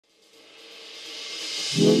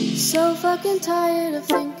So fucking tired of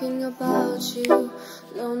thinking about you,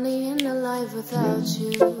 lonely and alive without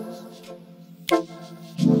you.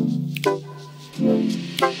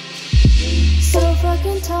 So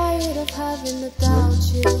fucking tired of having to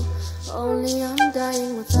doubt you, only I'm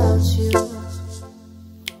dying without you.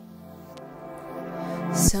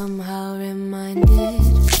 Somehow reminded,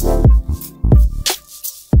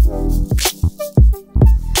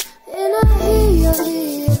 and I hear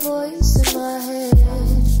your voice in my head.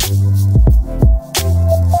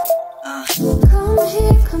 Come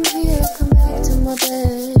here, come back to my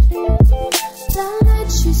bed. That night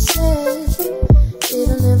she said,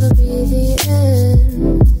 it'll never be the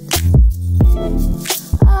end.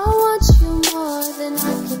 I want you more than I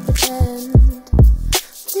can pretend.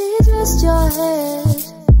 Please rest your head.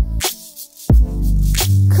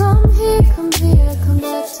 Come here, come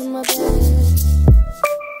back to my bed.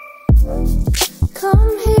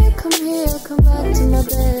 Come here, come back to my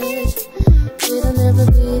bed. It'll never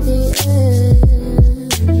be the end.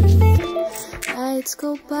 Nights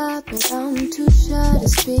go by, but I'm too shy to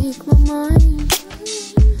speak my mind.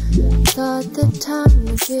 Thought that time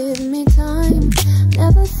would give me time.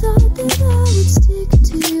 Never thought that I would stick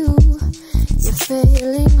to you. Your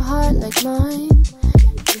failing heart like mine,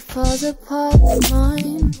 it falls apart like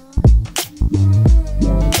mine.